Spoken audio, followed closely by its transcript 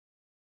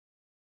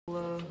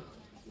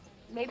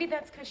Maybe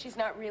that's because she's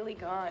not really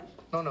gone.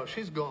 No,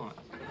 she's gone.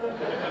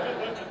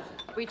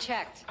 We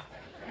checked.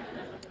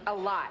 A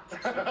lot.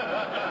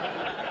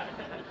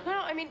 No,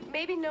 I mean,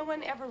 maybe no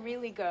one ever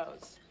really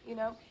goes, you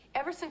know?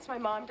 Ever since my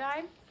mom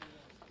died,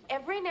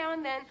 every now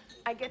and then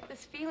I get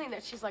this feeling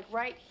that she's like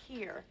right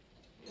here,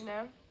 you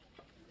know?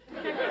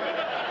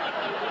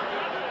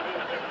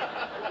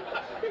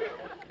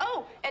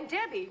 Oh, and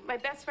Debbie, my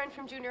best friend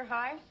from junior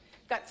high,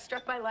 got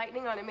struck by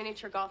lightning on a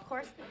miniature golf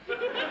course.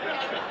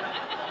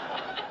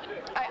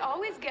 I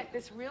always get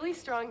this really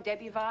strong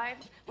Debbie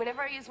vibe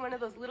whenever I use one of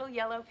those little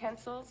yellow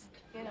pencils,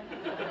 you know.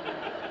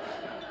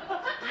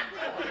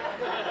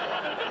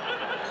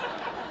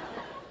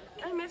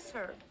 I miss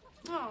her.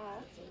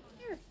 Oh,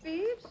 here,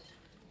 Phoebes.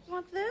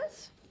 Want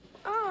this?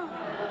 Oh,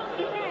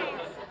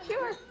 thanks.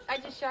 Sure. I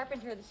just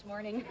sharpened her this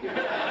morning.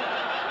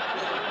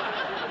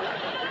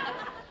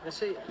 Now,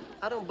 see,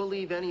 I don't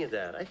believe any of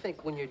that. I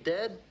think when you're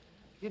dead,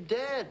 you're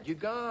dead. You're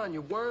gone.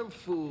 You're worm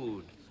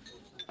food.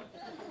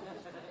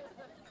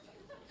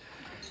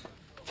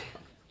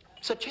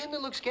 So Chandler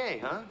looks gay,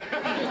 huh?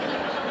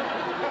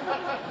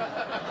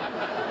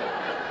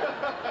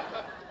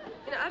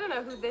 You know, I don't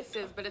know who this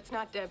is, but it's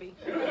not Debbie.